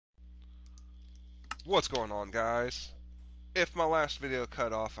What's going on, guys? If my last video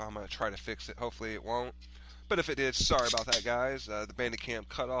cut off, I'm going to try to fix it. Hopefully it won't. But if it did, sorry about that, guys. The Bandicam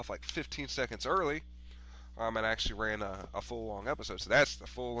cut off like 15 seconds early. And I actually ran a full long episode. So that's the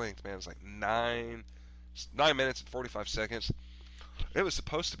full length, man. It's like 9 minutes and 45 seconds. It was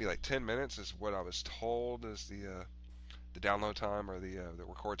supposed to be like 10 minutes is what I was told is the download time or the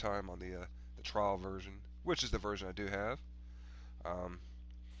record time on the trial version, which is the version I do have.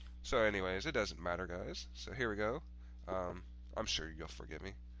 So anyways, it doesn't matter, guys. So here we go. I'm sure you'll forgive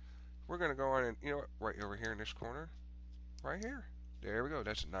me. We're going to go on and, you know what, right over here in this corner. Right here. There we go.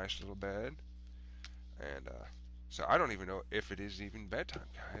 That's a nice little bed. And so I don't even know if it is even bedtime,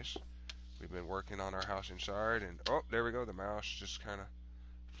 guys. We've been working on our house inside. And, oh, there we go. The mouse just kind of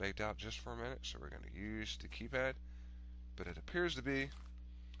flaked out just for a minute. So we're going to use the keypad. But it appears to be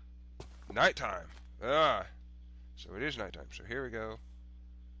nighttime. So it is nighttime. So here we go.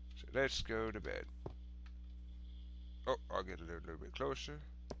 So let's go to bed. Oh, I'll get it a little bit closer.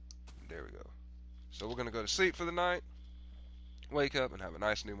 There we go. So we're going to go to sleep for the night. Wake up and have a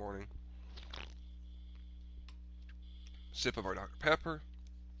nice new morning. Sip of our Dr. Pepper.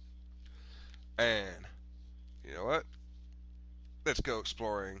 And, you know what? Let's go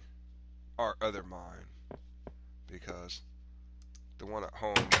exploring our other mind. Because the one at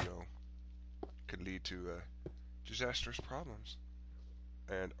home, you know, could lead to disastrous problems.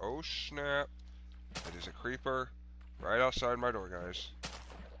 And, oh snap. It is a creeper right outside my door, guys.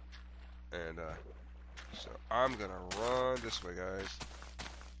 And, so I'm gonna run this way, guys.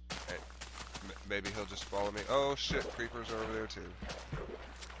 And maybe he'll just follow me. Oh shit, creepers are over there too.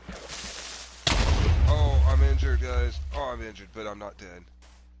 Oh, I'm injured, guys. Oh, I'm injured, but I'm not dead.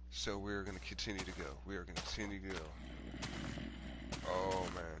 So we're gonna continue to go. We are gonna continue to go. Oh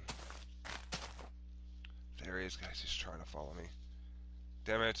man. There he is, guys. He's trying to follow me.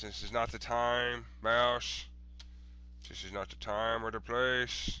 Damn it, this is not the time, mouse. This is not the time or the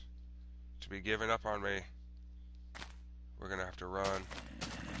place to be giving up on me. We're gonna have to run.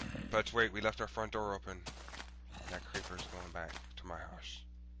 But wait, we left our front door open. That creeper's going back to my house.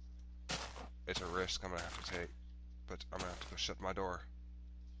 It's a risk I'm gonna have to take. But I'm gonna have to go shut my door.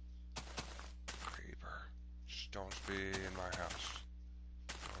 Creeper, just don't be in my house.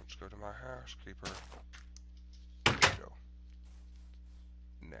 Don't go to my house, creeper. There we go.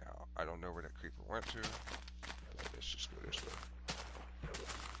 Now, I don't know where that creeper went to. But let's just go this way.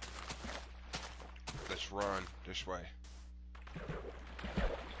 Let's run this way.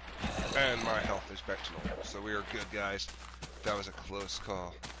 And my health is back to normal. So we are good, guys. That was a close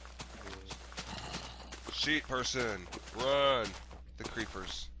call. Sheep person, run! The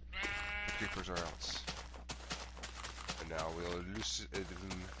creepers. The creepers are out. And now we'll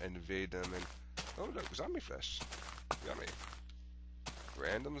invade them and... Oh look, zombie flesh. Yummy.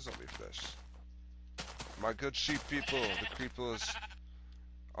 Random zombie flesh. My good sheep people, the creepers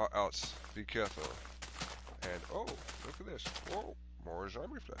are out. Be careful. And oh, look at this. Whoa, more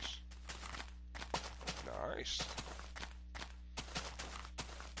zombie flesh. Nice.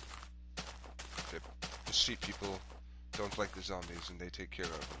 The sheep people don't like the zombies and they take care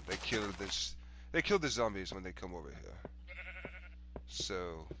of them. They kill the zombies when they come over here.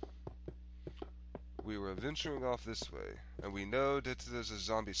 So we were venturing off this way, and we know that there's a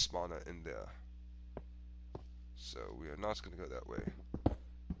zombie spawner in there. So we are not going to go that way,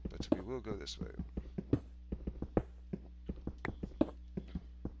 but we will go this way.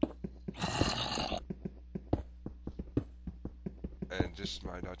 And this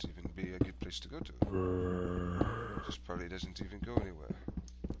might not even be a good place to go to. This probably doesn't even go anywhere.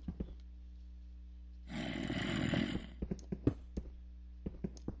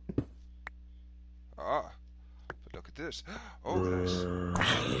 Ah, but look at this. Oh, guys.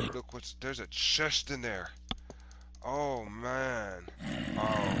 Look, there's a chest in there. Oh, man.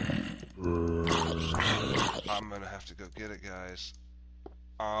 Oh. I'm gonna have to go get it, guys.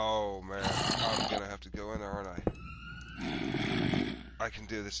 Oh, man. I'm gonna have to go in there, aren't I? I can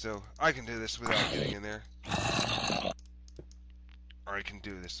do this, though. I can do this without getting in there. I can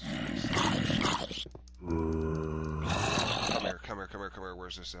do this. Come here, come here, come here, come here.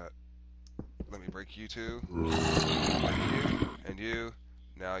 Where's this at? Let me break you two. And you.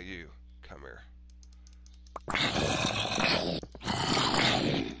 Now you. Come here.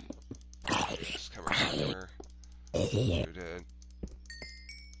 Yes, come here, come here. You're dead.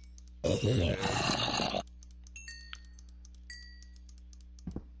 You're dead.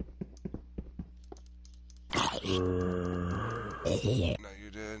 Now you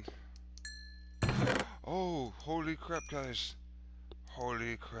did. Oh, holy crap, guys.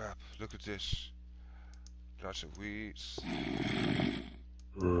 Holy crap. Look at this. Lots of weeds.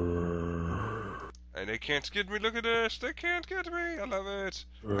 And they can't get me. Look at this. They can't get me. I love it.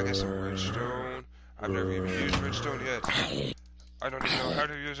 I got some redstone. I've never even used redstone yet. I don't even know how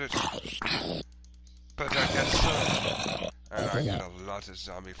to use it. But I got some. And I got a lot of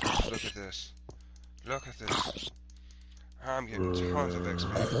zombie flesh. Look at this. Look at this. I'm getting tons of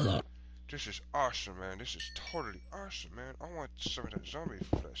XP. This is awesome, man. This is totally awesome, man. I want some of that zombie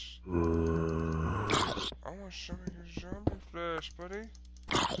flesh. I want some of your zombie flesh, buddy.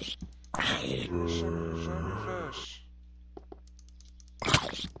 Some of your zombie flesh.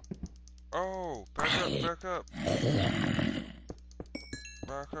 Oh, back up, back up.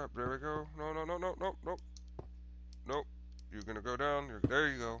 Back up, there we go. No, no, no, no, no, no. Nope. You're gonna go down. There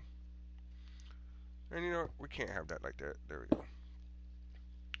you go. And you know, we can't have that like that. There we go.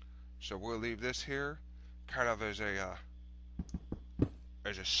 So we'll leave this here, kind of as a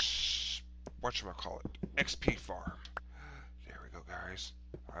whatchamacallit, XP farm. There we go, guys.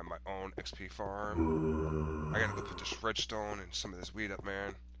 I have my own XP farm. I gotta go put this redstone and some of this weed up,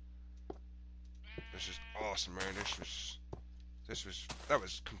 man. This is awesome, man. That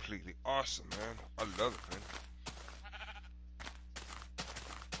was completely awesome, man. I love it, man.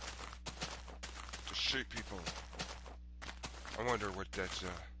 To shoot people. I wonder what that's,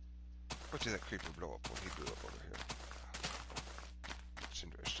 what did that creeper blow up when he blew up over here? Let's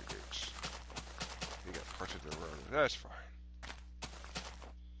investigate. He got parts of the road. That's fine.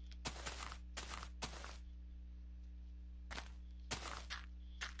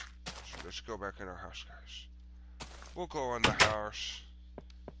 So let's go back in our house, guys. We'll go in the house.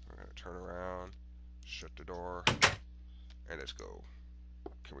 We're gonna turn around, shut the door, and let's go.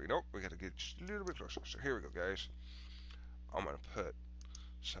 Can we? Nope. We gotta get just a little bit closer. So here we go, guys. I'm gonna put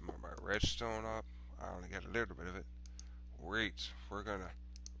some of my redstone up. I only got a little bit of it. Wait, we're gonna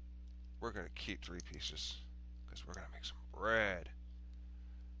keep 3 pieces because we're gonna make some bread.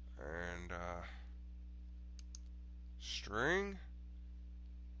 And string.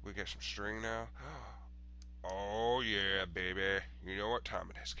 We got some string now. Oh yeah, baby. You know what time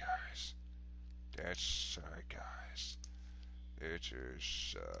it is, guys. That's right, guys. It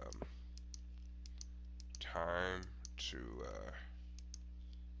is time to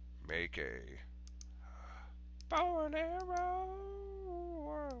make a bow and arrow.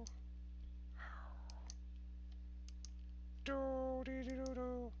 Do do do do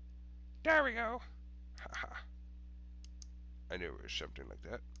do. There we go. Haha. I knew it was something like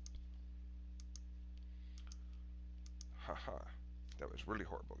that. Haha. That was really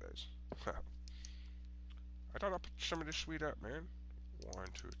horrible, guys. I thought I put some of this sweet up, man. 1,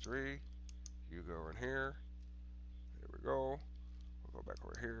 2, 3. You go in here. There we go. We'll go back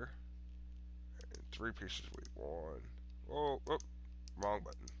over here. And 3 pieces of wheat. 1. Oh, oh, wrong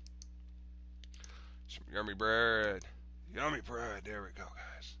button. Some yummy bread. Yummy bread. There we go,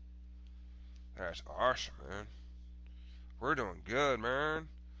 guys. That's awesome, man. We're doing good, man.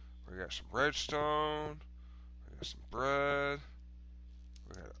 We got some redstone. We got some bread.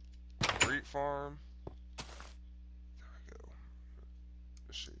 We got a wheat farm. There we go.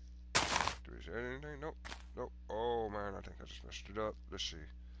 Let's see. Do we say anything? Nope. Nope. Oh, man, I think I just messed it up. Let's see.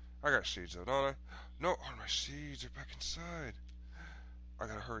 I got seeds though, don't I? No, all my seeds are back inside. I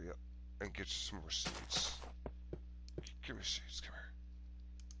gotta hurry up and get some more seeds. Give me seeds, come here.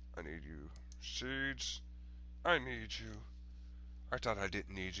 I need you. Seeds. I need you. I thought I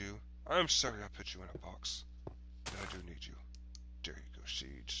didn't need you. I'm sorry I put you in a box. But I do need you. There you go,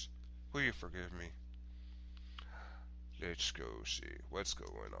 seeds. Will you forgive me? Let's go see what's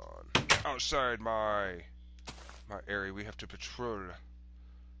going on. Outside my area, we have to patrol.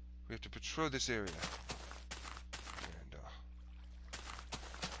 We have to patrol this area. And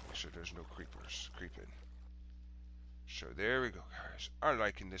make sure there's no creepers creeping. So there we go, guys. I'm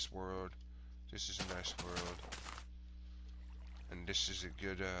liking this world. This is a nice world. And this is a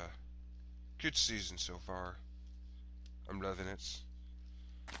good season so far. I'm loving it.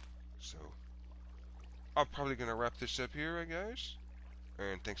 So I'm probably gonna wrap this up here, guys.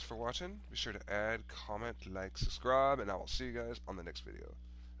 And thanks for watching. Be sure to add, comment, like, subscribe, and I will see you guys on the next video.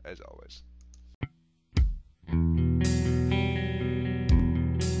 As always.